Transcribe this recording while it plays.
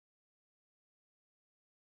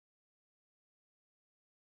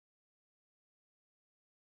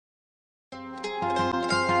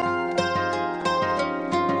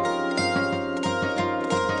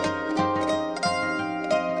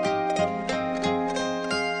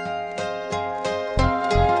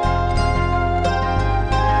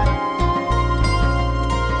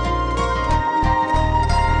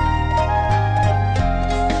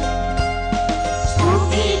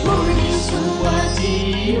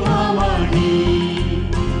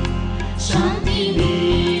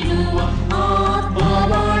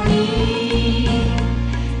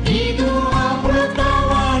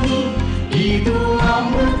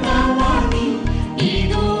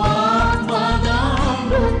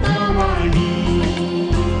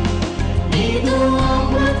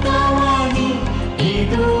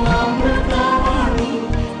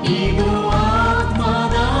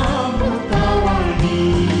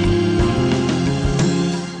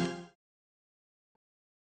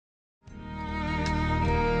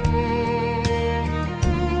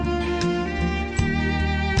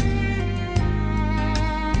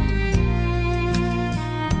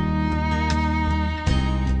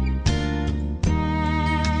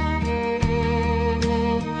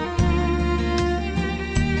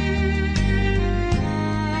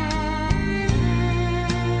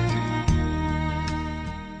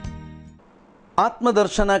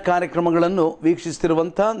ಆತ್ಮದರ್ಶನ ಕಾರ್ಯಕ್ರಮಗಳನ್ನು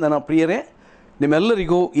ವೀಕ್ಷಿಸುತ್ತಿರುವಂಥ ನನ್ನ ಪ್ರಿಯರೇ,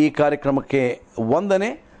 ನಿಮ್ಮೆಲ್ಲರಿಗೂ ಈ ಕಾರ್ಯಕ್ರಮಕ್ಕೆ ವಂದನೆ,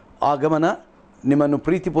 ಆಗಮನ. ನಿಮ್ಮನ್ನು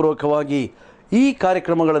ಪ್ರೀತಿಪೂರ್ವಕವಾಗಿ ಈ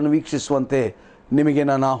ಕಾರ್ಯಕ್ರಮಗಳನ್ನು ವೀಕ್ಷಿಸುವಂತೆ ನಿಮಗೆ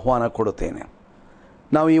ನಾನು ಆಹ್ವಾನ ಕೊಡುತ್ತೇನೆ.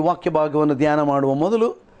 ನಾವು ಈ ವಾಕ್ಯ ಭಾಗವನ್ನು ಧ್ಯಾನ ಮಾಡುವ ಮೊದಲು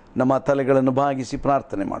ನಮ್ಮ ತಲೆಗಳನ್ನು ಭಾಗಿಸಿ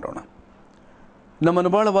ಪ್ರಾರ್ಥನೆ ಮಾಡೋಣ.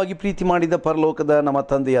 ನಮ್ಮನ್ನು ಬಹಳವಾಗಿ ಪ್ರೀತಿ ಮಾಡಿದ ಪರಲೋಕದ ನಮ್ಮ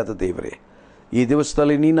ತಂದೆಯಾದ ದೇವರೇ, ಈ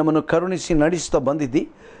ದಿವಸದಲ್ಲಿ ನೀನು ನಮ್ಮನ್ನು ಕರುಣಿಸಿ ನಡೆಸುತ್ತಾ ಬಂದಿದ್ದಿ.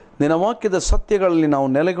 ನಿನ್ನ ವಾಕ್ಯದ ಸತ್ಯಗಳಲ್ಲಿ ನಾವು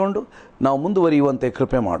ನೆಲೆಗೊಂಡು ನಾವು ಮುಂದುವರಿಯುವಂತೆ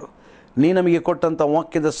ಕೃಪೆ ಮಾಡು. ನೀ ನಮಗೆ ಕೊಟ್ಟಂಥ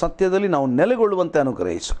ವಾಕ್ಯದ ಸತ್ಯದಲ್ಲಿ ನಾವು ನೆಲೆಗೊಳ್ಳುವಂತೆ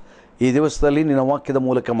ಅನುಗ್ರಹಿಸು. ಈ ದಿವಸದಲ್ಲಿ ನಿನ್ನ ವಾಕ್ಯದ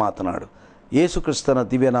ಮೂಲಕ ಮಾತನಾಡು. ಯೇಸು ಕ್ರಿಸ್ತನ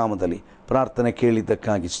ದಿವ್ಯನಾಮದಲ್ಲಿ ಪ್ರಾರ್ಥನೆ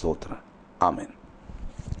ಕೇಳಿದ್ದಕ್ಕಾಗಿ ಸ್ತೋತ್ರ. ಆಮೇನ್.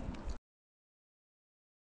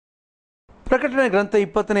 ಪ್ರಕಟಣೆ ಗ್ರಂಥ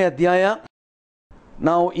 20ನೇ ಅಧ್ಯಾಯ.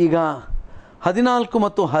 ನಾವು ಈಗ 14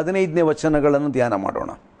 ಮತ್ತು 15ನೇ ವಚನಗಳನ್ನು ಧ್ಯಾನ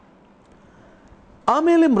ಮಾಡೋಣ.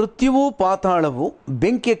 ಆಮೇಲೆ ಮೃತ್ಯುವು ಪಾತಾಳವು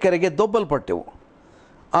ಬೆಂಕಿಯ ಕೆರೆಗೆ ದೊಬ್ಬಲ್ಪಟ್ಟೆವು.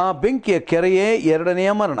 ಆ ಬೆಂಕಿಯ ಕೆರೆಯೇ ಎರಡನೆಯ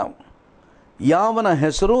ಮರಣವು. ಯಾವನ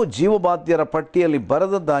ಹೆಸರು ಜೀವಬಾಧ್ಯರ ಪಟ್ಟಿಯಲ್ಲಿ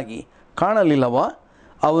ಬರೆದದ್ದಾಗಿ ಕಾಣಲಿಲ್ಲವ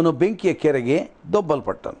ಅವನು ಬೆಂಕಿಯ ಕೆರೆಗೆ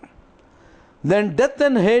ದೊಬ್ಬಲ್ಪಟ್ಟನು. Then death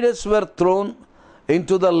and Hades were thrown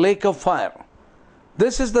into the lake of fire.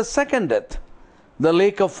 This is the second death, the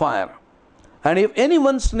lake of fire. And if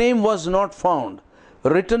anyone's name was not found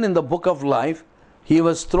written in the book of life, he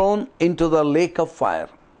was thrown into the lake of fire.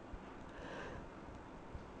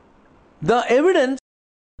 The evidence,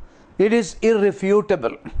 it is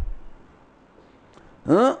irrefutable.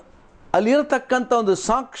 ಅಲ್ಲಿರತಕ್ಕಂಥ ಒಂದು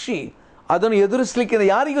ಸಾಕ್ಷಿ ಅದನ್ನು ಎದುರಿಸಲಿಕ್ಕೆ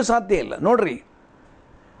ಯಾರಿಗೂ ಸಾಧ್ಯ ಇಲ್ಲ. ನೋಡ್ರಿ,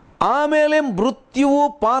 ಆಮೇಲೆ ಮೃತ್ಯುವು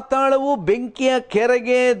ಪಾತಾಳವು ಬೆಂಕಿಯ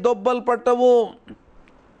ಕೆರೆಗೆ ದೊಬ್ಬಲ್ಪಟ್ಟವು.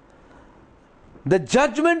 The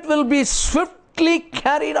judgment will be swiftly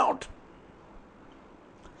carried out.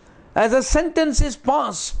 As a sentence is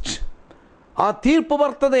passed, ಆ ತೀರ್ಪು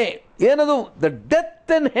ಬರ್ತದೆ. ಏನದು? The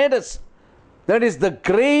death and Hades, that is the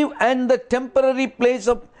grave and the temporary place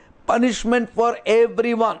of punishment for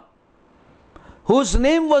everyone whose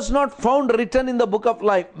name was not found written in the book of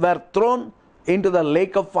life, were thrown into the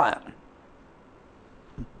lake of fire.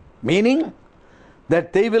 Meaning that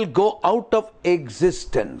they will go out of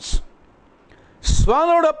existence,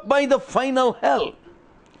 swallowed up by the final hell.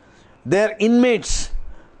 Their inmates,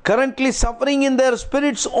 currently suffering in their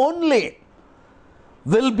spirits only,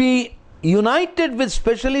 will be united with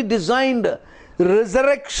specially designed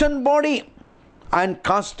resurrection body and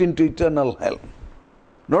cast into eternal hell.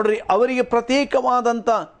 ನೋಡ್ರಿ, ಅವರಿಗೆ ಪ್ರತ್ಯೇಕವಾದಂಥ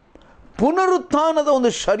ಪುನರುತ್ಥಾನದ ಒಂದು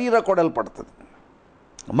ಶರೀರ ಕೊಡಲ್ಪಡ್ತದೆ.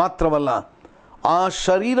 ಮಾತ್ರವಲ್ಲ, ಆ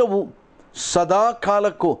ಶರೀರವು ಸದಾ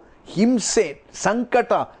ಕಾಲಕ್ಕೂ ಹಿಂಸೆ,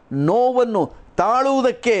 ಸಂಕಟ, ನೋವನ್ನು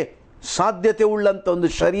ತಾಳುವುದಕ್ಕೆ ಸಾಧ್ಯತೆ ಉಳ್ಳಂಥ ಒಂದು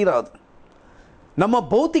ಶರೀರ ಅದು. ನಮ್ಮ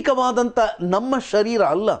ಭೌತಿಕವಾದಂಥ ನಮ್ಮ ಶರೀರ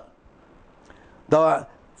ಅಲ್ಲ. The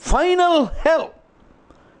final L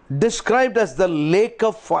described as the lake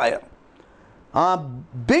of fire. ಆ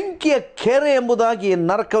ಬೆಂಕಿಯ ಕೆರೆ ಎಂಬುದಾಗಿ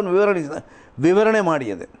ನರಕವನ್ನು ವಿವರಣೆ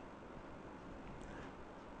ಮಾಡಿದೆ.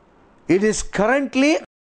 It is currently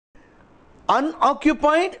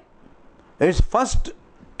unoccupied. Its first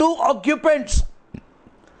two occupants,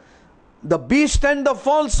 the beast and the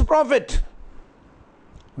false prophet,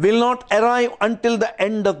 will not arrive until the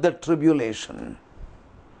end of the tribulation.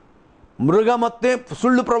 ಮೃಗ ಮತ್ತೆ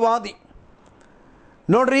ಸುಳ್ಳು ಪ್ರವಾದಿ,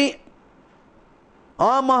 ನೋಡ್ರಿ,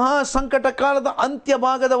 ಆ ಮಹಾ ಸಂಕಟ ಕಾಲದ ಅಂತ್ಯ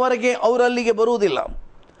ಭಾಗದವರೆಗೆ ಅವರಲ್ಲಿಗೆ ಬರುವುದಿಲ್ಲ.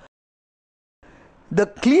 The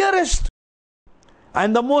clearest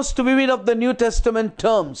and the most vivid of the New Testament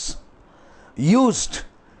terms used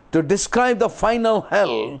to describe the final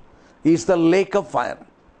hell is the lake of fire.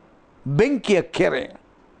 ಬೆಂಕಿಯ ಕೆರೆ,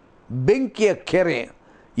 ಬೆಂಕಿಯ ಕೆರೆ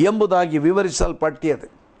ಎಂಬುದಾಗಿ ವಿವರಿಸಲ್ಪಟ್ಟಿದೆ.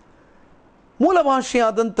 ಮೂಲ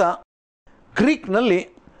ಭಾಷೆಯಾದಂಥ ಗ್ರೀಕ್ನಲ್ಲಿ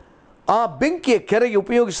ಆ ಬೆಂಕಿಯ ಕೆರೆಗೆ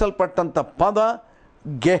ಉಪಯೋಗಿಸಲ್ಪಟ್ಟಂಥ ಪದ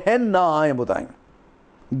ಗೆಹೆನ್ನಾ ಎಂಬುದಾಗಿ.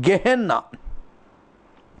 ಗೆಹೆನ್ನಾ.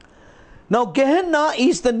 Now Gehenna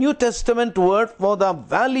is the New Testament word for the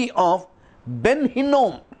valley of Ben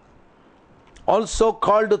Hinnom, also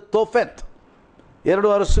called Tophet.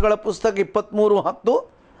 2 ಅರಸುಗಳ ಪುಸ್ತಕ 23:10,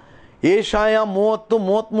 ಏಷಾಯ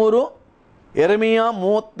 30:33, ಯೆರೆಮೀಯ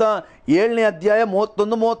 37ನೇ ಅಧ್ಯಾಯ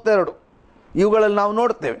 31-32 ಇವುಗಳಲ್ಲಿ ನಾವು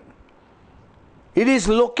ನೋಡ್ತೇವೆ. It is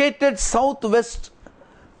located southwest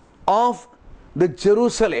of the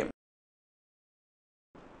Jerusalem.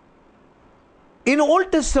 In Old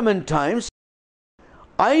Testament times,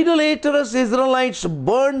 idolatrous Israelites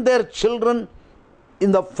burned their children in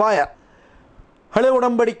the fire. ಹಳೆ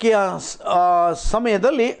ಒಡಂಬಡಿಕೆಯ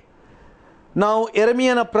ಸಮಯದಲ್ಲಿ ನಾವು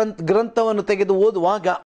ಯೆರೆಮೀಯನ ಗ್ರಂಥವನ್ನು ತೆಗೆದು ಓದುವಾಗ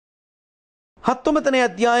 19ನೇ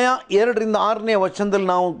ಅಧ್ಯಾಯ 2-6ನೇ ವಚನದಲ್ಲಿ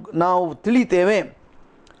ನಾವು ತಿಳಿತೇವೆ,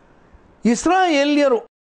 ಇಸ್ರಾಯೇಲ್ಯರು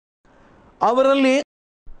ಅವರಲ್ಲಿ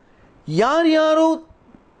ಯಾರ್ಯಾರು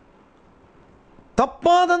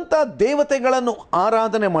ತಪ್ಪಾದಂಥ ದೇವತೆಗಳನ್ನು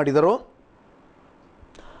ಆರಾಧನೆ ಮಾಡಿದರೋ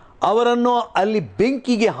ಅವರನ್ನು ಅಲ್ಲಿ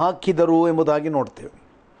ಬೆಂಕಿಗೆ ಹಾಕಿದರು ಎಂಬುದಾಗಿ ನೋಡ್ತೇವೆ.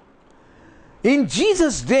 ಇನ್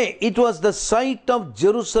Jesus day it was the site of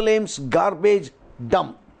ಜೆರೂಸಲೇಮ್ಸ್ garbage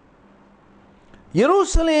dump.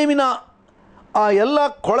 ಯೆರೂಸಲೇಮಿನ ಆ ಎಲ್ಲ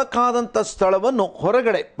ಕೊಳಕಾದಂಥ ಸ್ಥಳವನ್ನು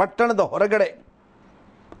ಹೊರಗಡೆ, ಪಟ್ಟಣದ ಹೊರಗಡೆ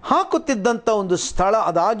ಹಾಕುತ್ತಿದ್ದಂಥ ಒಂದು ಸ್ಥಳ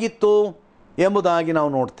ಅದಾಗಿತ್ತು ಎಂಬುದಾಗಿ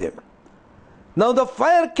ನಾವು ನೋಡ್ತೇವೆ. Now the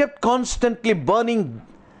fire kept constantly burning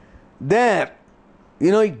there.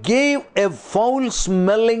 It gave a foul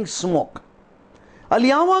smelling smoke. ಅಲ್ಲಿ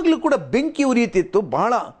ಯಾವಾಗಲೂ ಕೂಡ ಬೆಂಕಿ ಉರಿಯುತ್ತಿತ್ತು,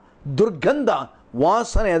 ಬಹಳ ದುರ್ಗಂಧ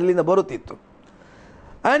ವಾಸನೆ ಅಲ್ಲಿಂದ ಬರುತ್ತಿತ್ತು.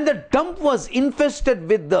 And the dump was infested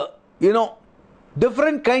with the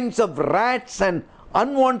different kinds of rats and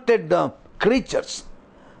unwanted creatures.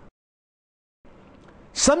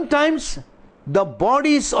 Sometimes the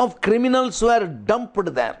bodies of criminals were dumped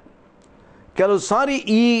there. ಕೆಲವು ಸಾರಿ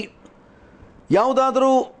ಈ ಯಾವುದಾದರೂ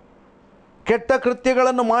ಕೆಟ್ಟ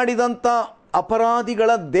ಕೃತ್ಯಗಳನ್ನು ಮಾಡಿದಂಥ ಅಪರಾಧಿಗಳ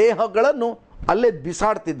ದೇಹಗಳನ್ನು ಅಲ್ಲೇ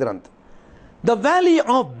ಬಿಸಾಡ್ತಿದ್ರಂತೆ. The valley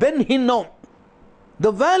of Ben Hinnom, the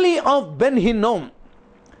valley of Ben Hinnom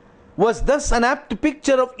was thus an apt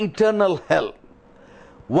picture of eternal hell,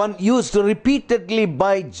 one used repeatedly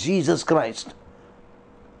by Jesus Christ.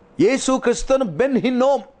 ಯೇಸು ಕ್ರಿಸ್ತನು ಬೆನ್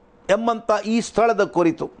ಹಿನ್ನೋಮ್ ಎಂಬಂಥ ಈ ಸ್ಥಳದ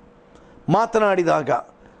ಕುರಿತು ಮಾತನಾಡಿದಾಗ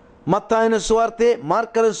ಮತ್ತಾಯನ ಸುವಾರ್ತೆ,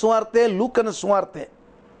 ಮಾರ್ಕನ ಸುವಾರ್ತೆ, ಲೂಕನ ಸುವಾರ್ತೆ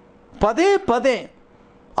ಪದೇ ಪದೇ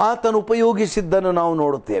ಆತನು ಉಪಯೋಗಿಸಿದ್ದನ್ನು ನಾವು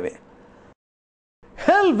ನೋಡುತ್ತೇವೆ.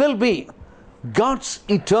 Hell will be God's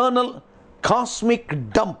eternal cosmic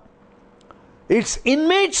dump. Its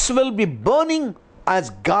inmates will be burning as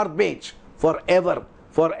garbage forever,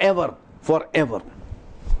 forever, forever.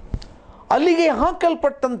 ಅಲ್ಲಿಗೆ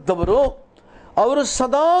ಹಾಕಲ್ಪಟ್ಟಂಥವರು ಅವರು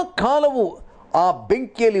ಸದಾ ಕಾಲವು ಆ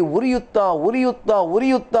ಬೆಂಕಿಯಲ್ಲಿ ಉರಿಯುತ್ತಾ ಉರಿಯುತ್ತಾ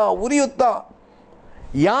ಉರಿಯುತ್ತಾ ಉರಿಯುತ್ತಾ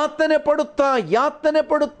ಯಾತನೆ ಪಡುತ್ತಾ ಯಾತನೆ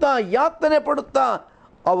ಪಡುತ್ತಾ ಯಾತನೆ ಪಡುತ್ತಾ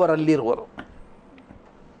ಅವರಲ್ಲಿರುವರು.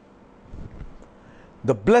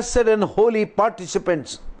 The blessed and holy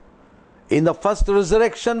participants in the first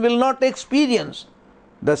resurrection will not experience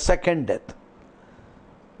the second death.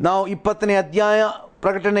 ನಾವು 20ನೇ ಅಧ್ಯಾಯ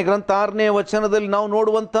ಪ್ರಕಟಣೆ ಗ್ರಂಥ 6ನೇ ವಚನದಲ್ಲಿ ನಾವು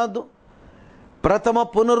ನೋಡುವಂತಹದ್ದು, ಪ್ರಥಮ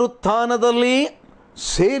ಪುನರುತ್ಥಾನದಲ್ಲಿ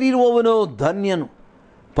ಸೇರಿರುವವನು ಧನ್ಯನು,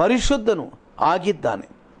 ಪರಿಶುದ್ಧನು ಆಗಿದ್ದಾನೆ.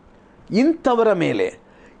 ಇಂಥವರ ಮೇಲೆ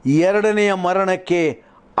ಎರಡನೆಯ ಮರಣಕ್ಕೆ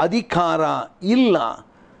ಅಧಿಕಾರ ಇಲ್ಲ.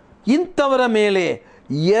 ಇಂಥವರ ಮೇಲೆ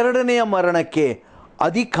ಎರಡನೆಯ ಮರಣಕ್ಕೆ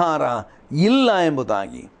ಅಧಿಕಾರ ಇಲ್ಲ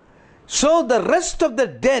ಎಂಬುದಾಗಿ. So the rest of the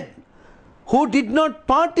dead who did not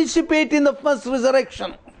participate in the first resurrection,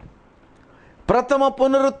 ಪ್ರಥಮ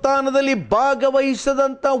ಪುನರುತ್ಥಾನದಲ್ಲಿ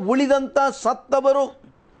ಭಾಗವಹಿಸದಂಥ ಉಳಿದಂಥ ಸತ್ತವರು,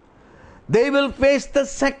 they will face the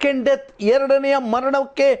second death, ಎರಡನೆಯ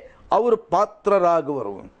ಮರಣಕ್ಕೆ ಅವರು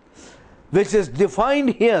ಪಾತ್ರರಾಗುವರು, which is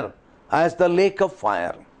defined here as the lake of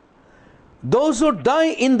fire. Those who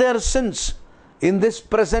die in their sins in this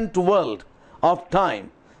present world of time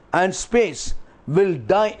and space will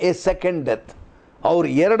die a second death. ಅವರು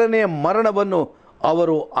ಎರಡನೆಯ ಮರಣವನ್ನು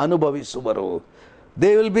ಅವರು ಅನುಭವಿಸುವರು.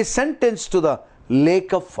 They will be sentenced to the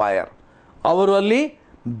lake of fire. ಅವರು ಅಲ್ಲಿ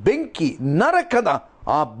ಬೆಂಕಿ, ನರಕದ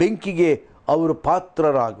ಆ ಬೆಂಕಿಗೆ ಅವರು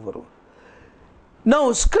ಪಾತ್ರರಾಗುವರು. Now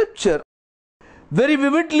scripture very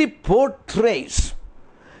vividly portrays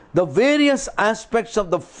the various aspects of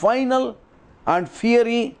the final and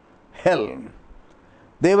fiery hell.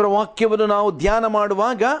 ದೇವರ ವಾಕ್ಯವನ್ನು ನಾವು ಧ್ಯಾನ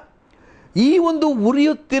ಮಾಡುವಾಗ ಈ ಒಂದು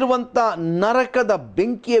ಉರಿಯುತ್ತಿರುವಂಥ ನರಕದ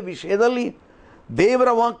ಬೆಂಕಿಯ ವಿಷಯದಲ್ಲಿ ದೇವರ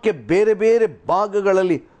ವಾಕ್ಯ ಬೇರೆ ಬೇರೆ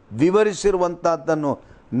ಭಾಗಗಳಲ್ಲಿ ವಿವರಿಸಿರುವಂಥದ್ದನ್ನು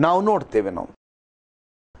ನಾವು ನೋಡ್ತೇವೆ. ನಾವು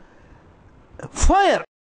fire,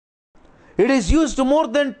 it is used more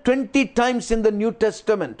than 20 times in the New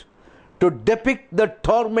Testament to depict the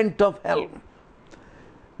torment of hell.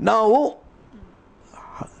 ನಾವು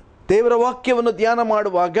ದೇವರ ವಾಕ್ಯವನ್ನು ಧ್ಯಾನ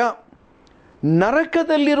ಮಾಡುವಾಗ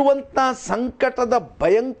ನರಕದಲ್ಲಿರುವಂಥ ಸಂಕಟದ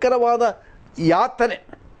ಭಯಂಕರವಾದ ಯಾತನೆ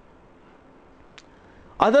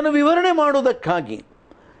ಅದನ್ನು ವಿವರಣೆ ಮಾಡುವುದಕ್ಕಾಗಿ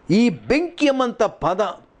ಈ ಬೆಂಕಿ ಎಂಬಂಥ ಪದ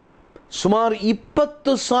ಸುಮಾರು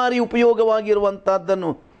 20 ಸಾರಿ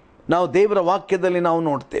ಉಪಯೋಗವಾಗಿರುವಂಥದ್ದನ್ನು ನಾವು ದೇವರ ವಾಕ್ಯದಲ್ಲಿ ನಾವು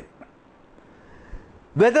ನೋಡ್ತೇವೆ.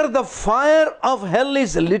 Whether the fire of L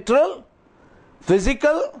is literal,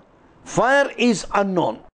 physical, fire is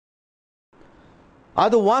unknown.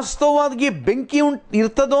 ಅದು ವಾಸ್ತವವಾಗಿ ಬೆಂಕಿ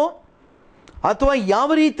ಇರ್ತದೋ ಅಥವಾ ಯಾವ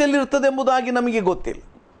ರೀತಿಯಲ್ಲಿ ಇರ್ತದೆ ಎಂಬುದಾಗಿ ನಮಗೆ ಗೊತ್ತಿಲ್ಲ.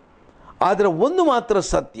 ಆದರೆ ಒಂದು ಮಾತ್ರ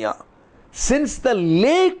ಸತ್ಯ, since the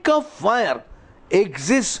lake of fire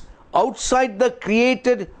exist outside the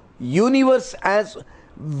created universe as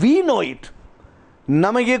we know it,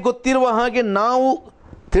 ನಮಗೆ ಗೊತ್ತಿರುವ ಹಾಗೆ ನಾವು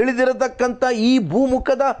ತಿಳಿದಿರತಕ್ಕಂಥ ಈ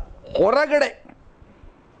ಭೂಮುಖದ ಹೊರಗಡೆ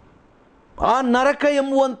ಆ ನರಕ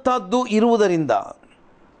ಎಂಬುವಂಥದ್ದು ಇರುವುದರಿಂದ,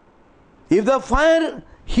 if the fire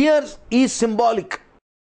here is symbolic,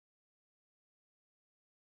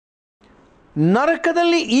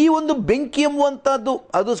 ನರಕದಲ್ಲಿ ಈ ಒಂದು ಬೆಂಕಿ ಎಂಬುವಂಥದ್ದು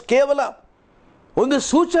ಅದು ಕೇವಲ ಒಂದು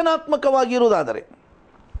ಸೂಚನಾತ್ಮಕವಾಗಿರುವುದಾದರೆ,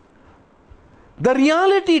 the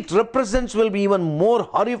reality it represents will be even more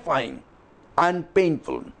ಹಾರಿಫೈಯಿಂಗ್ and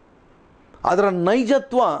painful. ಅದರ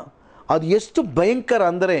ನೈಜತ್ವ ಅದು ಎಷ್ಟು ಭಯಂಕರ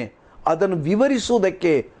ಅಂದರೆ ಅದನ್ನು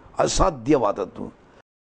ವಿವರಿಸುವುದಕ್ಕೆ ಅಸಾಧ್ಯವಾದದ್ದು.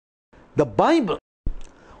 The Bible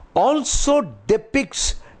also ಡೆಪಿಕ್ಟ್ಸ್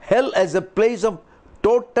L as A place of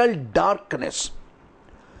total darkness.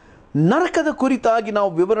 ನರಕದ ಕುರಿತಾಗಿ ನಾವು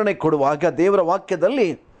ವಿವರಣೆ ಕೊಡುವಾಗ ದೇವರ ವಾಕ್ಯದಲ್ಲಿ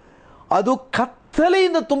ಅದು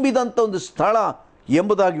ಕತ್ತಲೆಯಿಂದ ತುಂಬಿದಂಥ ಒಂದು ಸ್ಥಳ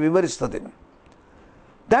ಎಂಬುದಾಗಿ ವಿವರಿಸ್ತದೆ.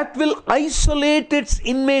 That will isolate it's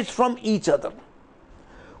ಇನ್ಮೇಜ್ from each other.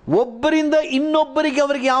 ಒಬ್ಬರಿಂದ ಇನ್ನೊಬ್ಬರಿಗೆ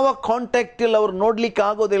ಅವರಿಗೆ ಯಾವ ಕಾಂಟ್ಯಾಕ್ಟ್ ಇಲ್ಲ, ಅವರು ನೋಡಲಿಕ್ಕೆ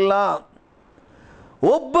ಆಗೋದಿಲ್ಲ,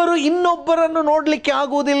 ಒಬ್ಬರು ಇನ್ನೊಬ್ಬರನ್ನು ನೋಡಲಿಕ್ಕೆ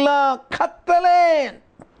ಆಗುವುದಿಲ್ಲ, ಕತ್ತಲೆ.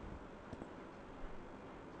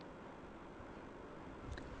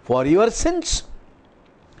 For your since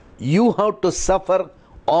you have to suffer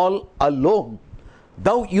all alone,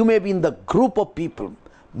 though you may be in the group of people,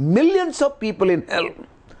 millions of people in hell.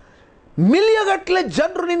 ಮಿಲಿಯಗಟ್ಟಲೆ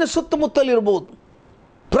ಜನರು ನಿನ್ನ ಸುತ್ತಮುತ್ತಲಿರ್ಬೋದು,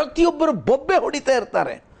 ಪ್ರತಿಯೊಬ್ಬರು ಬೊಬ್ಬೆ ಹೊಡಿತಾ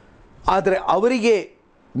ಇರ್ತಾರೆ, ಆದರೆ ಅವರಿಗೆ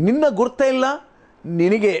ನಿನ್ನ ಗುರ್ತ ಇಲ್ಲ,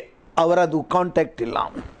 ನಿನಗೆ ಅವರದು ಕಾಂಟ್ಯಾಕ್ಟ್ ಇಲ್ಲ.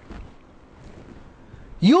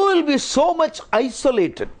 You will be so much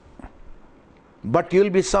isolated, but you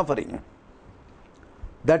will be suffering.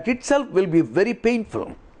 That it self will be very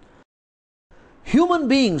painful. Human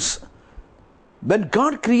beings, when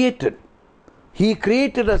God created, He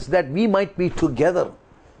created us that we might be together,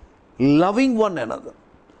 loving one another,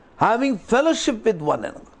 having fellowship with one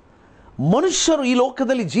another. ಮನುಷ್ಯರು ಈ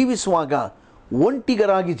ಲೋಕದಲ್ಲಿ ಜೀವಿಸುವಾಗ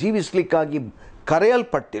ಒಂಟಿಗರಾಗಿ ಜೀವಿಸಲಿಕ್ಕಾಗಿ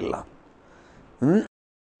ಕರೆಯಲ್ಪಟ್ಟಿಲ್ಲ.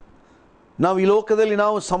 ನಾವು ಈ ಲೋಕದಲ್ಲಿ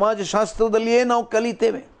ನಾವು ಸಮಾಜಶಾಸ್ತ್ರದಲ್ಲಿಯೇ ನಾವು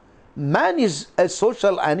ಕಲಿತೇವೆ, man is A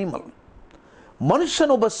social animal.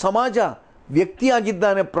 ಮನುಷ್ಯನೊಬ್ಬ ಸಮಾಜ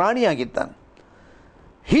ವ್ಯಕ್ತಿಯಾಗಿದ್ದಾನೆ, ಪ್ರಾಣಿಯಾಗಿದ್ದಾನೆ.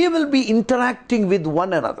 He will be interacting with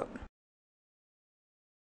one another.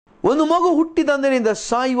 ಒಂದು ಮಗು ಹುಟ್ಟಿದಂದಿನಿಂದ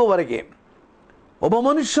ಸಾಯುವವರೆಗೆ ಒಬ್ಬ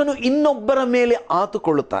ಮನುಷ್ಯನು ಇನ್ನೊಬ್ಬರ ಮೇಲೆ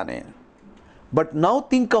ಆತುಕೊಳ್ಳುತ್ತಾನೆ. But now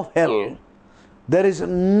think of L. there is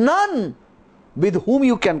none with whom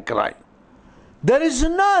you can cry. There is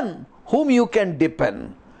none whom you can depend.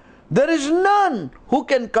 There is none who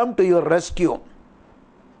can come to your rescue.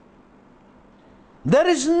 There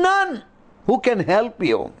is none who can help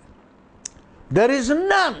you. There is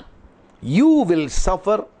none. You will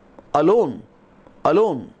suffer alone,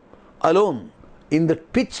 alone, alone in the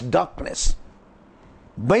pitch darkness.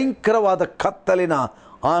 ಭಯಂಕರವಾದ ಕತ್ತಲಿನ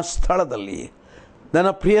ಆ ಸ್ಥಳದಲ್ಲಿ. ನನ್ನ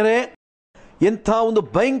ಪ್ರಿಯರೇ, ಎಂಥ ಒಂದು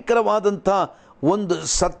ಭಯಂಕರವಾದಂಥ ಒಂದು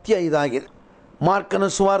ಸತ್ಯ ಇದಾಗಿದೆ. ಮಾರ್ಕನ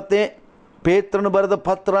ಸುವಾರ್ತೆ, ಪೇತ್ರನು ಬರೆದ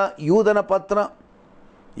ಪತ್ರ, ಯೂದನ ಪತ್ರ,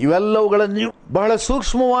 ಇವೆಲ್ಲವುಗಳನ್ನು ನೀವು ಬಹಳ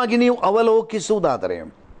ಸೂಕ್ಷ್ಮವಾಗಿ ನೀವು ಅವಲೋಕಿಸುವುದಾದರೆ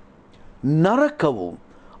ನರಕವು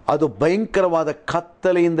ಅದು ಭಯಂಕರವಾದ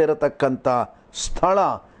ಕತ್ತಲೆಯಿಂದ ಇರತಕ್ಕಂಥ ಸ್ಥಳ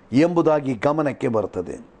ಎಂಬುದಾಗಿ ಗಮನಕ್ಕೆ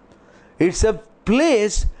ಬರ್ತದೆ. It's A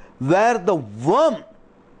place where the worm,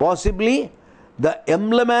 possibly the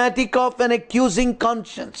ಎಂಬ್ಲಮ್ಯಾಟಿಕ್ of N accusing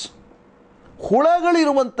conscience,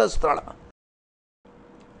 ಹುಳಗಳಿರುವಂಥ ಸ್ಥಳ.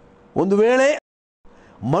 ಒಂದು ವೇಳೆ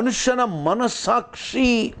ಮನುಷ್ಯನ ಮನಸ್ಸಾಕ್ಷಿ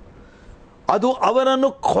ಅದು ಅವನನ್ನು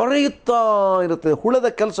ಕೊರೆಯುತ್ತಾ ಇರುತ್ತದೆ, ಹುಳದ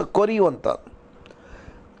ಕೆಲಸ ಕೊರೆಯುವಂಥದ್ದು.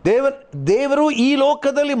 ದೇವರು ಈ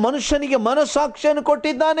ಲೋಕದಲ್ಲಿ ಮನುಷ್ಯನಿಗೆ ಮನಸ್ಸಾಕ್ಷಿಯನ್ನು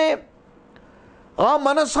ಕೊಟ್ಟಿದ್ದಾನೆ. ಆ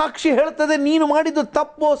ಮನಸ್ಸಾಕ್ಷಿ ಹೇಳ್ತದೆ ನೀನು ಮಾಡಿದ್ದು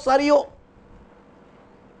ತಪ್ಪೋ ಸರಿಯೋ.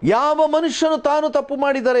 ಯಾವ ಮನುಷ್ಯನು ತಾನು ತಪ್ಪು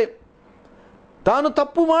ಮಾಡಿದರೆ ತಾನು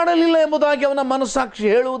ತಪ್ಪು ಮಾಡಲಿಲ್ಲ ಎಂಬುದಾಗಿ ಅವನ ಮನಸ್ಸಾಕ್ಷಿ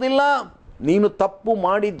ಹೇಳುವುದಿಲ್ಲ, ನೀನು ತಪ್ಪು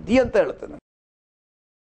ಮಾಡಿದ್ದಿ ಅಂತ ಹೇಳ್ತಾನೆ.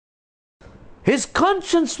 His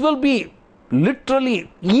conscience will be literally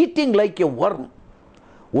eating like a worm.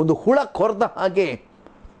 ಒಂದು ಹುಳ ಕೊರೆದ ಹಾಗೆ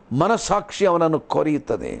ಮನಸ್ಸಾಕ್ಷಿ ಅವನನ್ನು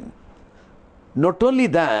ಕೊರೆಯುತ್ತದೆ. Not only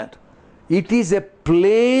that, it is a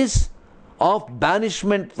place of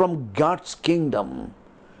banishment from God's kingdom.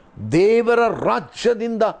 ದೇವರ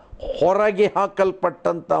ರಾಜ್ಯದಿಂದ ಹೊರಗೆ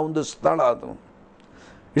ಹಾಕಲ್ಪಟ್ಟಂಥ ಒಂದು ಸ್ಥಳ ಅದು.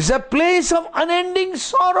 It's A place of unending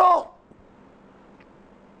ಸಾರೋ.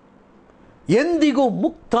 ಎಂದಿಗೂ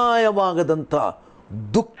ಮುಕ್ತಾಯವಾಗದಂಥ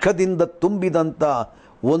ದುಃಖದಿಂದ ತುಂಬಿದಂಥ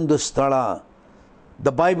ಒಂದು ಸ್ಥಳ.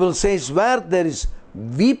 The Bible says wear there is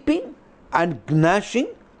weeping and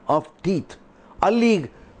ಗ್ನಾಶಿಂಗ್ of teeth. ಅಲ್ಲಿ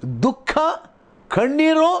ದುಃಖ,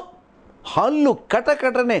 ಕಣ್ಣೀರು, ಹಲ್ಲು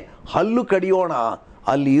ಕಟಕಟನೆ ಹಲ್ಲು ಕಡಿಯೋಣ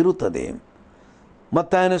ಅಲ್ಲಿ ಇರುತ್ತದೆ.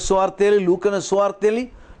 ಮತ್ತಾಯನ ಸುವಾರ್ತೆಯಲ್ಲಿ, ಲೂಕನ ಸುವಾರ್ತೆಯಲ್ಲಿ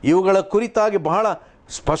ಇವುಗಳ ಕುರಿತಾಗಿ ಬಹಳ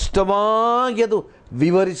ಸ್ಪಷ್ಟವಾಗಿ ಅದು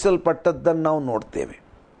ವಿವರಿಸಲ್ಪಟ್ಟದ್ದನ್ನು ನಾವು ನೋಡ್ತೇವೆ.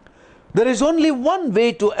 There is only one way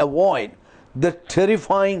to avoid the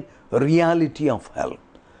terrifying reality of hell.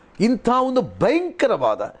 ಇಂಥ ಒಂದು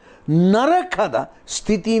ಭಯಂಕರವಾದ ನರಕದ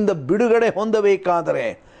ಸ್ಥಿತಿಯಿಂದ ಬಿಡುಗಡೆ ಹೊಂದಬೇಕಾದರೆ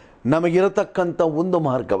ನಮಗಿರತಕ್ಕಂಥ ಒಂದು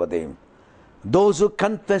ಮಾರ್ಗವದೆ. Those who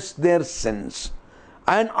confess their sins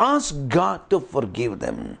and ask God to forgive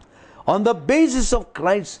them on the basis of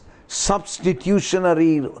Christ's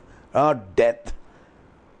substitutionary death.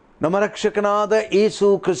 ನಮ್ಮ ರಕ್ಷಕನಾದ ಯೇಸು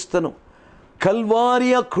ಕ್ರಿಸ್ತನು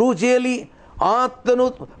ಕಲ್ವಾರಿಯ ಕ್ರೂಜೆಯಲ್ಲಿ ಆತನು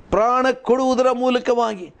ಪ್ರಾಣ ಕೊಡುವುದರ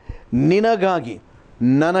ಮೂಲಕವಾಗಿ ನಿನಗಾಗಿ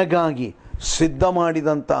ನನಗಾಗಿ ಸಿದ್ಧ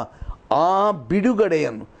ಮಾಡಿದಂಥ ಆ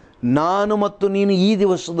ಬಿಡುಗಡೆಯನ್ನು ನಾನು ಮತ್ತು ನೀನು ಈ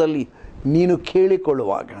ದಿವಸದಲ್ಲಿ ನೀನು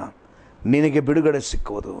ಕೇಳಿಕೊಳ್ಳುವಾಗ ನಿನಗೆ ಬಿಡುಗಡೆ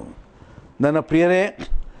ಸಿಕ್ಕುವುದು. ನನ್ನ ಪ್ರಿಯರೇ,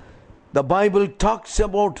 the Bible talks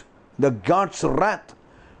about the God's ವ್ರಾತ್.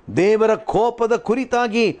 ದೇವರ ಕೋಪದ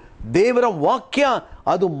ಕುರಿತಾಗಿ ದೇವರ ವಾಕ್ಯ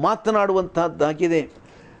ಅದು ಮಾತನಾಡುವಂತಹದ್ದಾಗಿದೆ.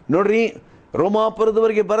 ನೋಡ್ರಿ,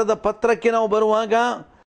 ರೋಮಾಪುರದವರೆಗೆ ಬರೆದ ಪತ್ರಕ್ಕೆ ನಾವು ಬರುವಾಗ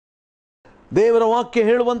ದೇವರ ವಾಕ್ಯ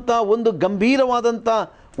ಹೇಳುವಂಥ ಒಂದು ಗಂಭೀರವಾದಂಥ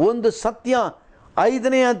ಒಂದು ಸತ್ಯ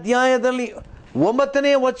 5ನೇ ಅಧ್ಯಾಯದಲ್ಲಿ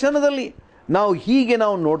 9ನೇ ವಚನದಲ್ಲಿ ನಾವು ಹೀಗೆ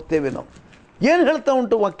ನಾವು ನೋಡ್ತೇವೆ. ನಾವು ಏನು ಹೇಳ್ತಾ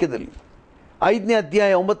ಉಂಟು ವಾಕ್ಯದಲ್ಲಿ? 5ನೇ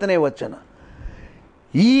ಅಧ್ಯಾಯ 9ನೇ ವಚನ,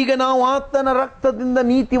 ಈಗ ನಾವು ಆತನ ರಕ್ತದಿಂದ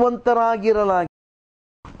ನೀತಿವಂತರಾಗಿರಲಾಗಿ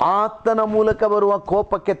ಆತನ ಮೂಲಕ ಬರುವ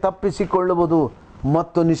ಕೋಪಕ್ಕೆ ತಪ್ಪಿಸಿಕೊಳ್ಳುವುದು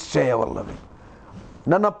ಮತ್ತು ನಿಶ್ಚಯವಲ್ಲವೇ.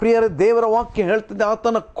 ನನ್ನ ಪ್ರಿಯರ, ದೇವರ ವಾಕ್ಯ ಹೇಳ್ತದೆ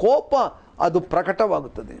ಆತನ ಕೋಪ ಅದು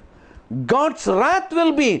ಪ್ರಕಟವಾಗುತ್ತದೆ. God's ವ್ರಾತ್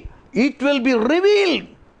it will be revealed.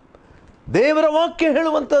 ದೇವರ ವಾಕ್ಯ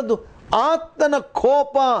ಹೇಳುವಂಥದ್ದು ಆತನ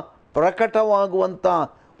ಕೋಪ ಪ್ರಕಟವಾಗುವಂಥ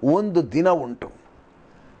ಒಂದು ದಿನ ಉಂಟು.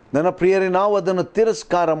 ನನ್ನ ಪ್ರಿಯರೇ, ನಾವು ಅದನ್ನು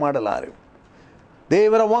ತಿರಸ್ಕಾರ ಮಾಡಲಾರೆವು.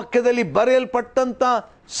 ದೇವರ ವಾಕ್ಯದಲ್ಲಿ ಬರೆಯಲ್ಪಟ್ಟಂಥ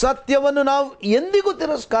ಸತ್ಯವನ್ನು ನಾವು ಎಂದಿಗೂ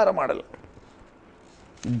ತಿರಸ್ಕಾರ ಮಾಡಲ್ಲ.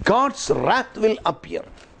 God's ವ್ರಾತ್ will appear.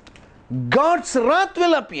 God's ವ್ರಾತ್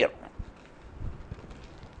will appear.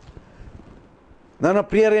 ನನ್ನ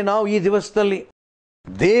ಪ್ರಿಯರೇ, ನಾವು ಈ ದಿವಸದಲ್ಲಿ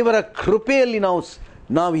ದೇವರ ಕೃಪೆಯಲ್ಲಿ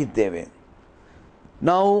ನಾವಿದ್ದೇವೆ.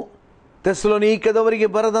 ನಾವು ಥೆಸಲೋನಿಕದವರಿಗೆ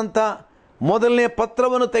ಬರೆದಂಥ ಮೊದಲನೇ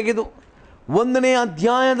ಪತ್ರವನ್ನು ತೆಗೆದು 1ನೇ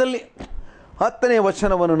ಅಧ್ಯಾಯದಲ್ಲಿ 10ನೇ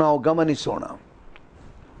ವಚನವನ್ನು ನಾವು ಗಮನಿಸೋಣ.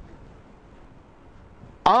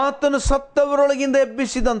 ಆತನು ಸತ್ತವರೊಳಗಿಂದ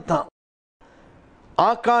ಎಬ್ಬಿಸಿದಂಥ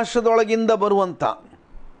ಆಕಾಶದೊಳಗಿಂದ ಬರುವಂಥ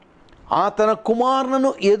ಆತನ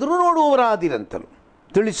ಕುಮಾರನನ್ನು ಎದುರು ನೋಡುವವರಾದಿರಂತಲೂ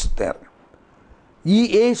ತಿಳಿಸುತ್ತಾರೆ. ಈ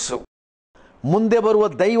ಯೇಸು ಮುಂದೆ ಬರುವ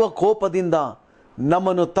ದೈವ ಕೋಪದಿಂದ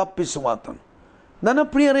ನಮ್ಮನ್ನು ತಪ್ಪಿಸುವಾತನು. ನನ್ನ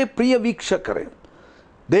ಪ್ರಿಯರೇ, ಪ್ರಿಯ ವೀಕ್ಷಕರೇ,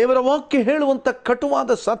 ದೇವರ ವಾಕ್ಯ ಹೇಳುವಂಥ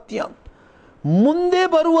ಕಟುವಾದ ಸತ್ಯ, ಮುಂದೆ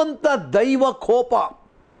ಬರುವಂಥ ದೈವ ಕೋಪ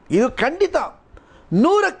ಇದು ಖಂಡಿತ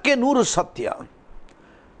 100ಕ್ಕೆ 100 ಸತ್ಯ.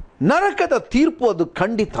 ನರಕದ ತೀರ್ಪು ಅದು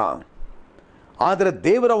ಖಂಡಿತ. ಆದರೆ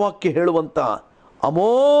ದೇವರ ವಾಕ್ಯ ಹೇಳುವಂಥ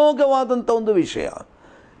ಅಮೋಘವಾದಂಥ ಒಂದು ವಿಷಯ,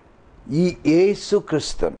 ಈ ಯೇಸು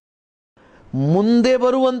ಕ್ರಿಸ್ತನು ಮುಂದೆ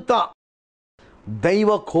ಬರುವಂಥ ದೈವ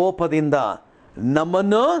ಕೋಪದಿಂದ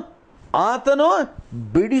ನಮ್ಮನ್ನು ಆತನು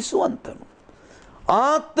ಬಿಡಿಸುವಂತನು.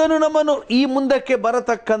 ಆತನು ನಮ್ಮನ್ನು ಈ ಮುಂದಕ್ಕೆ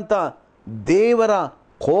ಬರತಕ್ಕಂಥ ದೇವರ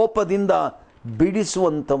ಕೋಪದಿಂದ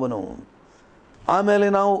ಬಿಡಿಸುವಂಥವನು. ಆಮೇಲೆ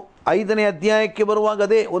ನಾವು 5ನೇ ಅಧ್ಯಾಯಕ್ಕೆ ಬರುವಾಗ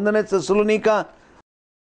ಅದೇ 1ನೇ ಥೆಸಲೋನಿಕ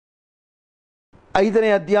 5ನೇ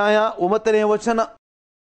ಅಧ್ಯಾಯ 9ನೇ ವಚನ,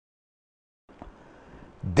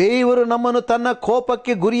 ದೇವರು ನಮ್ಮನ್ನು ತನ್ನ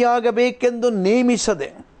ಕೋಪಕ್ಕೆ ಗುರಿಯಾಗಬೇಕೆಂದು ನೇಮಿಸದೆ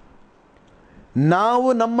ನಾವು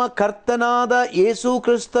ನಮ್ಮ ಕರ್ತನಾದ ಯೇಸು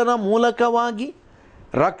ಕ್ರಿಸ್ತನ ಮೂಲಕವಾಗಿ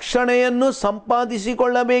ರಕ್ಷಣೆಯನ್ನು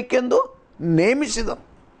ಸಂಪಾದಿಸಿಕೊಳ್ಳಬೇಕೆಂದು ನೇಮಿಸಿದನು.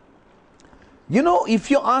 If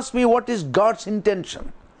you ask me what is God's intention,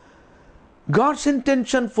 God's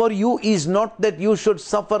intention for you is not that you should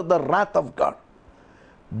suffer the wrath of God.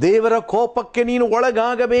 ದೇವರ ಕೋಪಕ್ಕೆ ನೀನು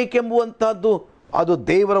ಒಳಗಾಗಬೇಕೆಂಬುವಂಥದ್ದು ಅದು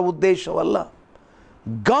ದೇವರ ಉದ್ದೇಶವಲ್ಲ.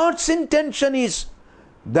 God's intention is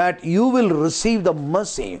that you will receive the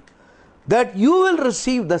mercy, that you will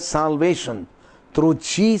receive the salvation through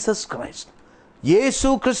Jesus Christ. ಯೇಸು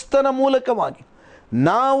ಕ್ರಿಸ್ತನ ಮೂಲಕವಾಗಿ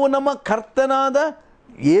ನಾವು ನಮ್ಮ ಕರ್ತನಾದ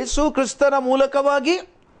ಯೇಸು ಕ್ರಿಸ್ತನ ಮೂಲಕವಾಗಿ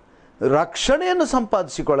ರಕ್ಷಣೆಯನ್ನು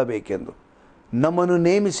ಸಂಪಾದಿಸಿಕೊಳ್ಳಬೇಕೆಂದು ನಮ್ಮನ್ನು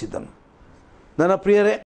ನೇಮಿಸಿದನು. ನನ್ನ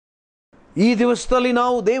ಪ್ರಿಯರೇ, ಈ ದಿವಸದಲ್ಲಿ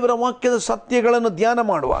ನಾವು ದೇವರ ವಾಕ್ಯದ ಸತ್ಯಗಳನ್ನು ಧ್ಯಾನ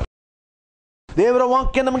ಮಾಡುವಾಗ ದೇವರ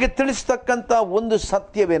ವಾಕ್ಯ ನಮಗೆ ತಿಳಿಸ್ತಕ್ಕಂಥ ಒಂದು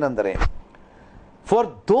ಸತ್ಯವೇನೆಂದರೆ, for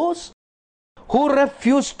those who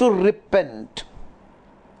refuse to repent,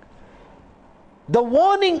 the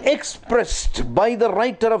warning expressed by the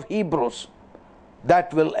writer of Hebrews, that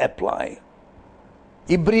will apply.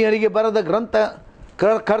 ಇಬ್ರಿಯರಿಗೆ ಬರೆದ ಗ್ರಂಥ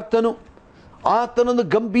ಕರ್ತನು ಆತನೊಂದು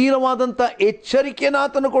ಗಂಭೀರವಾದಂಥ ಎಚ್ಚರಿಕೆಯನ್ನು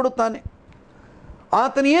ಆತನು ಕೊಡುತ್ತಾನೆ.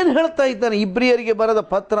 ಆತನು ಏನು ಹೇಳ್ತಾ ಇದ್ದಾನೆ? ಇಬ್ರಿಯರಿಗೆ ಬರೆದ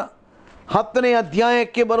ಪತ್ರ 10ನೇ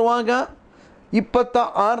ಅಧ್ಯಾಯಕ್ಕೆ ಬರುವಾಗ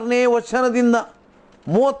 26ನೇ ವಚನದಿಂದ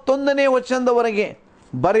 31ನೇ ವಚನದವರೆಗೆ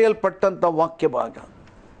ಬರೆಯಲ್ಪಟ್ಟಂಥ ವಾಕ್ಯ ಭಾಗ.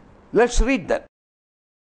 Let's read that.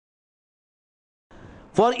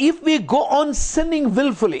 For if we go on sinning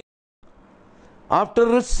willfully after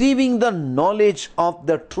receiving the knowledge of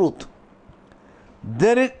the truth,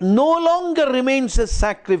 there no longer remains a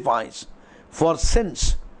sacrifice for sins,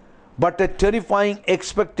 but a terrifying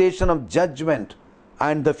expectation of judgment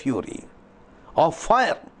and the fury of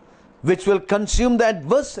fire which will consume the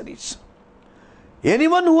adversaries.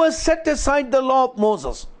 Anyone who has set aside the law of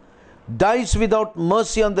Moses dies without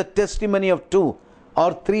mercy on the testimony of 2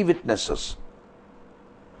 or 3 witnesses.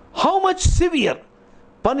 How much severe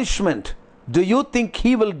punishment do you think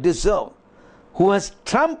he will deserve who has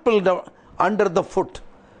trampled under the foot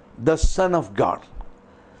the Son of God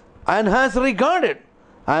and has regarded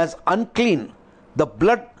as unclean the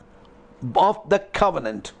blood of the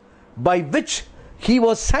covenant by which he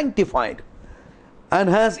was sanctified and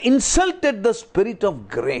has insulted the Spirit of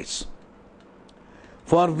grace?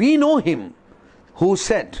 For we know him who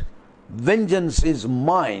said, "Vengeance is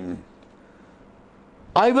mine,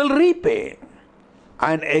 I will repay."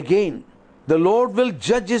 And again, the Lord will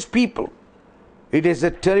judge his people. It is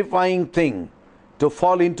a terrifying thing to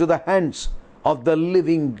fall into the hands of the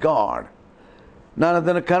living God. ನಾನು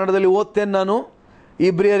ಅದನ್ನು ಕನ್ನಡದಲ್ಲಿ ಓದ್ತೇನೆ. ನಾನು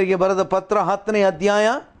ಇಬ್ರಿಯರಿಗೆ ಬರೆದ ಪತ್ರ 10ನೇ ಅಧ್ಯಾಯ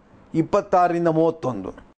 26ರಿಂದ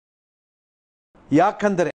 31.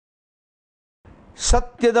 ಯಾಕಂದರೆ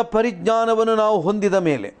ಸತ್ಯದ ಪರಿಜ್ಞಾನವನ್ನು ನಾವು ಹೊಂದಿದ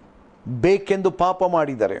ಮೇಲೆ ಬೇಕೆಂದು ಪಾಪ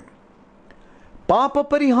ಮಾಡಿದರೆ ಪಾಪ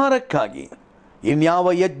ಪರಿಹಾರಕ್ಕಾಗಿ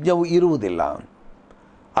ಇನ್ಯಾವ ಯಜ್ಞವೂ ಇರುವುದಿಲ್ಲ.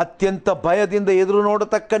 ಅತ್ಯಂತ ಭಯದಿಂದ ಎದುರು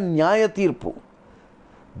ನೋಡತಕ್ಕ ನ್ಯಾಯ ತೀರ್ಪು,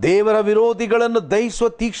 ದೇವರ ವಿರೋಧಿಗಳನ್ನು ದಹಿಸುವ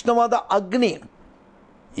ತೀಕ್ಷ್ಣವಾದ ಅಗ್ನಿ,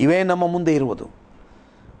 ಇವೇ ನಮ್ಮ ಮುಂದೆ ಇರುವುದು.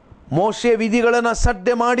 ಮೋಶೆ ವಿಧಿಗಳನ್ನು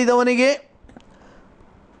ಸಡ್ಡೆ ಮಾಡಿದವನಿಗೆ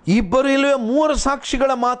 2 ಇಲ್ಲವೇ 3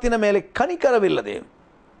 ಸಾಕ್ಷಿಗಳ ಮಾತಿನ ಮೇಲೆ ಕನಿಕರವಿಲ್ಲದೆ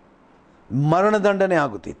ಮರಣದಂಡನೆ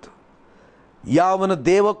ಆಗುತ್ತಿತ್ತು. ಯಾವನು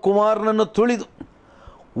ದೇವಕುಮಾರನನ್ನು ತುಳಿದು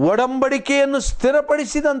ಒಡಂಬಡಿಕೆಯನ್ನು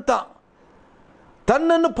ಸ್ಥಿರಪಡಿಸಿದಂಥ,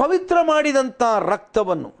 ತನ್ನನ್ನು ಪವಿತ್ರ ಮಾಡಿದಂಥ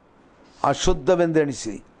ರಕ್ತವನ್ನು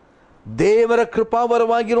ಅಶುದ್ಧವೆಂದೆಣಿಸಿ ದೇವರ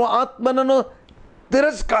ಕೃಪಾವರವಾಗಿರುವ ಆತ್ಮನನ್ನು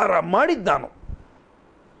ತಿರಸ್ಕಾರ ಮಾಡಿದ್ದಾನು,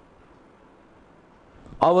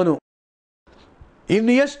 ಅವನು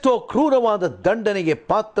ಇನ್ನು ಎಷ್ಟೋ ಕ್ರೂರವಾದ ದಂಡನೆಗೆ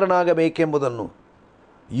ಪಾತ್ರನಾಗಬೇಕೆಂಬುದನ್ನು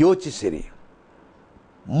ಯೋಚಿಸಿರಿ.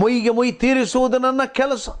 ಮುಯ್ಯಿಗೆ ಮುಯ್ಯಿ ತೀರಿಸುವುದು ನನ್ನ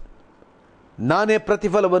ಕೆಲಸ, ನಾನೇ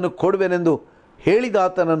ಪ್ರತಿಫಲವನ್ನು ಕೊಡುವೆನೆಂದು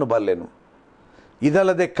ಹೇಳಿದಾತನನ್ನು ಬಲ್ಲೆನು.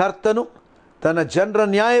 ಇದಲ್ಲದೆ ಕರ್ತನು ತನ್ನ ಜನರ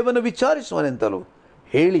ನ್ಯಾಯವನ್ನು ವಿಚಾರಿಸುವನೆಂತಲೂ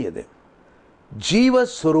ಹೇಳಿಯದೆ ಜೀವ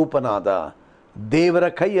ಸ್ವರೂಪನಾದ ದೇವರ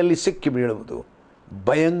ಕೈಯಲ್ಲಿ ಸಿಕ್ಕಿ ಬೀಳುವುದು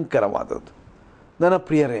ಭಯಂಕರವಾದದ್ದು. ನನ್ನ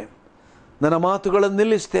ಪ್ರಿಯರೇ, ನನ್ನ ಮಾತುಗಳನ್ನು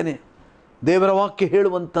ನಿಲ್ಲಿಸ್ತೇನೆ. ದೇವರ ವಾಕ್ಯ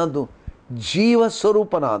ಹೇಳುವಂಥದ್ದು, ಜೀವ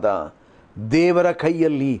ಸ್ವರೂಪನಾದ ದೇವರ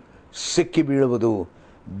ಕೈಯಲ್ಲಿ ಸಿಕ್ಕಿ ಬೀಳುವುದು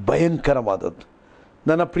ಭಯಂಕರವಾದದ್ದು.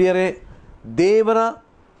 ನನ್ನ ಪ್ರಿಯರೇ, ದೇವರ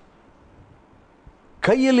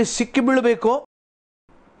ಕೈಯಲ್ಲಿ ಸಿಕ್ಕಿ ಬೀಳಬೇಕೋ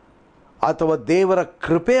ಅಥವಾ ದೇವರ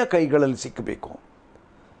ಕೃಪೆಯ ಕೈಗಳಲ್ಲಿ ಸಿಕ್ಕಬೇಕು?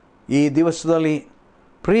 ಈ ದಿವಸದಲ್ಲಿ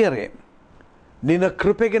ಪ್ರಿಯರೇ, ನಿನ್ನ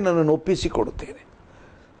ಕೃಪೆಗೆ ನನ್ನನ್ನು ಒಪ್ಪಿಸಿಕೊಡುತ್ತೇನೆ.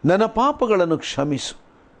 ನನ್ನ ಪಾಪಗಳನ್ನು ಕ್ಷಮಿಸು.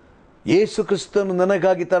 ಯೇಸು ಕ್ರಿಸ್ತನು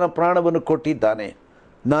ನನಗಾಗಿ ತನ್ನ ಪ್ರಾಣವನ್ನು ಕೊಟ್ಟಿದ್ದಾನೆ,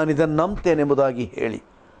 ನಾನಿದನ್ನು ನಂಬ್ತೇನೆಂಬುದಾಗಿ ಹೇಳಿ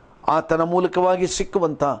ಆತನ ಮೂಲಕವಾಗಿ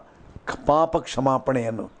ಸಿಕ್ಕುವಂಥ ಪಾಪ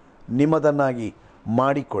ಕ್ಷಮಾಪಣೆಯನ್ನು ನಿಮ್ಮದನ್ನಾಗಿ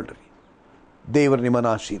ಮಾಡಿಕೊಳ್ಳ್ರಿ. ದೇವರು ನಿಮ್ಮನ್ನು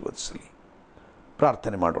ಆಶೀರ್ವದಿಸಲಿ.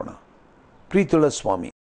 ಪ್ರಾರ್ಥನೆ ಮಾಡೋಣ. ಪ್ರೀತಿಯುಳ್ಳ ಸ್ವಾಮಿ,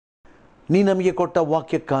 ನೀ ನಮಗೆ ಕೊಟ್ಟ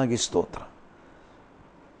ವಾಕ್ಯಕ್ಕಾಗಿ ಸ್ತೋತ್ರ.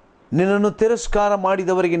 ನಿನ್ನನ್ನು ತಿರಸ್ಕಾರ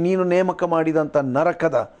ಮಾಡಿದವರಿಗೆ ನೀನು ನೇಮಕ ಮಾಡಿದಂಥ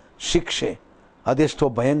ನರಕದ ಶಿಕ್ಷೆ ಅದೆಷ್ಟೋ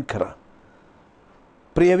ಭಯಂಕರ.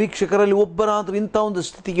 ಪ್ರಿಯ ವೀಕ್ಷಕರಲ್ಲಿ ಒಬ್ಬರಾದರೂ ಇಂಥ ಒಂದು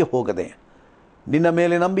ಸ್ಥಿತಿಗೆ ಹೋಗದೆ ನಿನ್ನ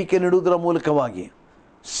ಮೇಲೆ ನಂಬಿಕೆ ನೀಡುವುದರ ಮೂಲಕವಾಗಿ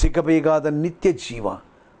ಸಿಗಬೇಕಾದ ನಿತ್ಯ ಜೀವ,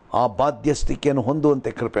 ಆ ಬಾಧ್ಯಸ್ಥಿಕೆಯನ್ನು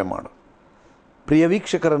ಹೊಂದುವಂತೆ ಕೃಪೆ ಮಾಡು. ಪ್ರಿಯ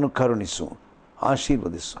ವೀಕ್ಷಕರನ್ನು ಕರುಣಿಸು,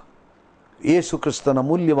 ಆಶೀರ್ವದಿಸು. ಯೇಸು ಕ್ರಿಸ್ತನ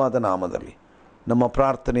ಮೂಲ್ಯವಾದ ನಾಮದಲ್ಲಿ ನಮ್ಮ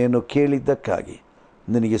ಪ್ರಾರ್ಥನೆಯನ್ನು ಕೇಳಿದ್ದಕ್ಕಾಗಿ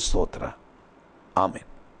ನಿನಗೆ ಸ್ತೋತ್ರ. ಆಮೆನ್.